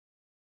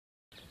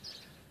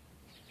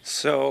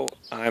So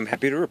I'm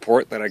happy to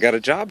report that I got a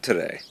job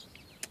today.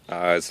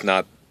 It's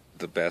not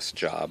the best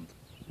job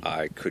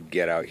I could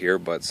get out here,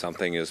 but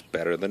something is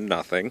better than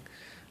nothing.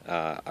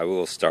 I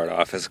will start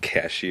off as a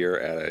cashier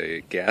at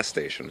a gas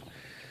station.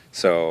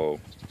 So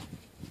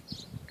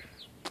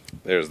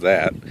there's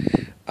that.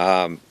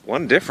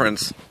 One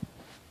difference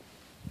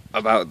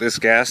about this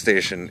gas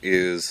station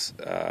is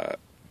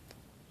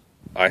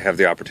I have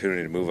the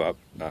opportunity to move up.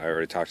 I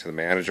already talked to the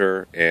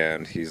manager,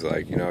 and he's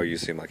like, you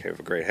seem like you have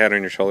a great head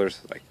on your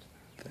shoulders. Like,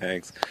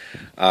 thanks.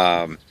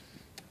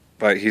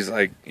 But he's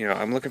like,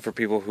 I'm looking for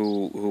people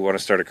who want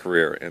to start a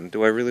career. And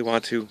do I really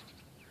want to?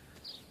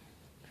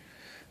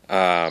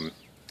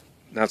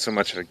 Not so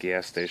much at a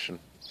gas station,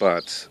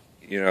 but,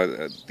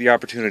 the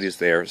opportunity is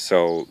there.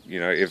 So,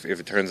 if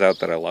it turns out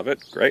that I love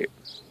it, great.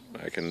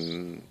 I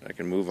can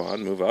move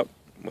on, move up,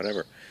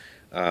 whatever.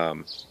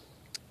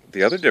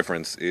 The other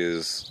difference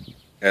is,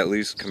 at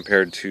least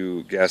compared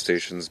to gas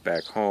stations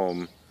back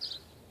home,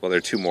 well, there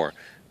are two more.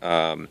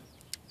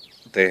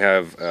 They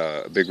have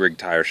a big rig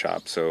tire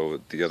shop,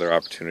 so the other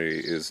opportunity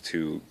is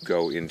to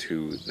go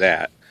into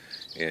that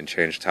and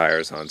change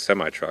tires on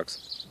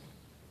semi-trucks.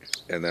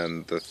 And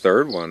then the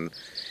third one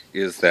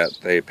is that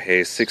they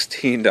pay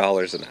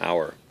 $16 an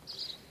hour,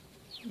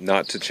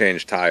 not to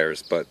change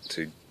tires, but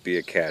to be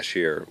a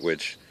cashier,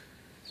 which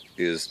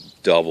is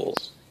double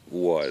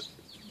what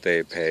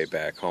they pay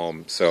back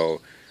home. So,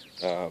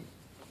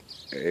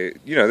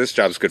 this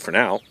job's good for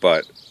now,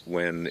 but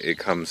when it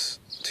comes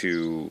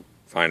to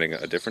finding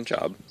a different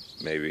job,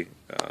 maybe,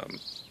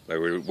 like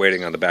we're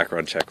waiting on the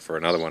background check for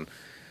another one,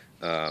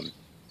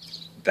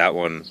 that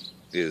one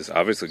is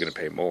obviously going to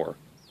pay more.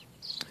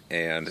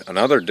 And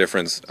another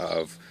difference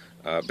of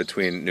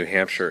between New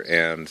Hampshire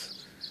and,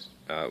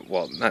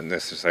 not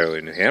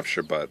necessarily New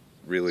Hampshire, but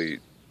really,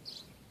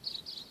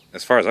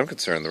 as far as I'm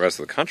concerned, the rest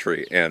of the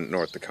country and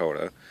North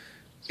Dakota,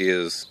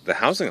 is the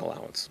housing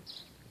allowance.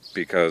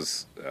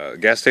 Because a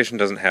gas station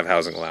doesn't have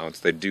housing allowance.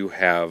 They do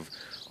have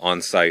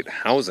on-site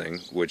housing,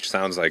 which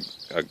sounds like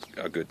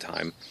a good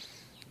time.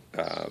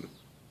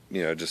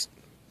 Just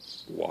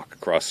walk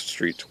across the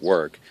street to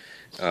work.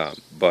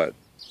 But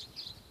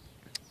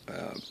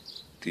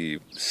the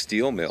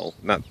steel mill,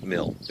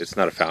 it's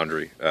not a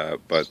foundry,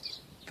 but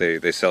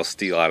they sell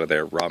steel out of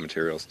their raw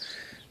materials.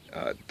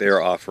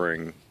 They're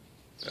offering,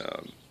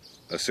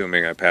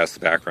 assuming I pass the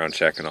background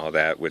check and all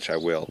that, which I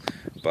will,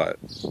 but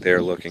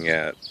they're looking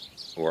at,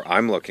 or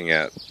I'm looking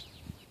at,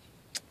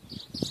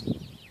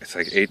 it's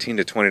like $18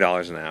 to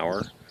 $20 an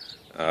hour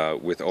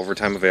with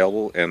overtime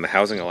available, and the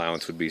housing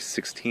allowance would be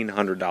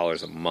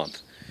 $1,600 a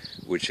month,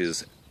 which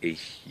is a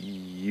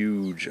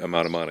huge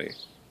amount of money.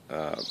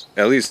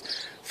 At least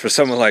for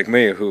someone like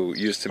me who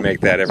used to make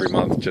that every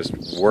month just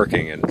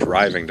working and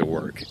driving to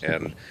work,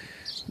 and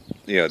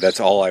that's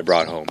all I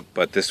brought home.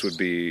 But this would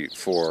be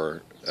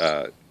for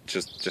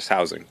just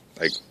housing.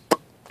 Like,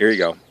 here you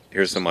go.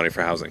 Here's some money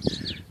for housing.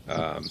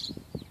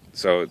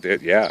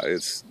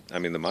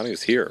 The money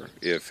is here.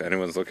 If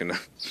anyone's looking to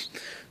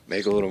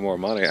make a little more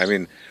money,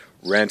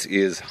 rent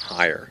is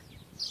higher.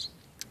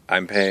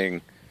 I'm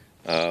paying,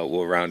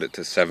 we'll round it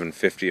to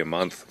 $750 a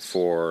month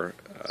for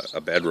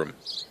a bedroom,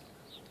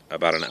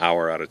 about an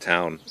hour out of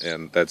town,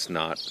 and that's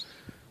not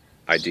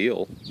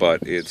ideal,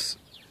 but it's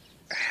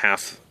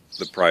half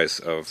the price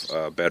of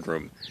a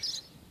bedroom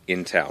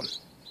in town.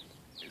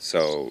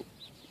 So,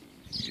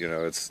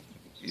 it's,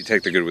 you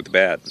take the good with the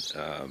bad.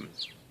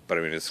 But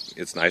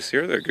it's nice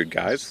here. They're good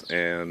guys,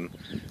 and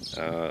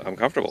I'm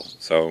comfortable.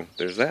 So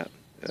there's that.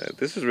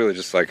 This is really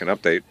just like an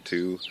update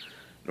to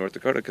North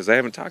Dakota, because I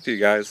haven't talked to you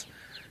guys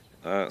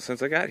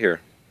since I got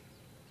here.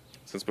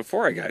 Since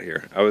before I got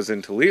here. I was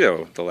in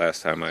Toledo the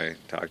last time I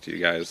talked to you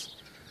guys.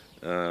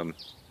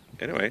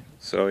 Anyway,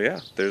 so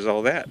yeah, there's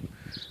all that.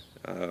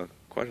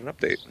 Quite an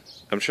update.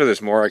 I'm sure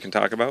there's more I can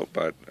talk about,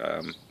 but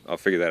I'll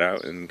figure that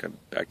out and come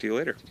back to you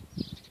later.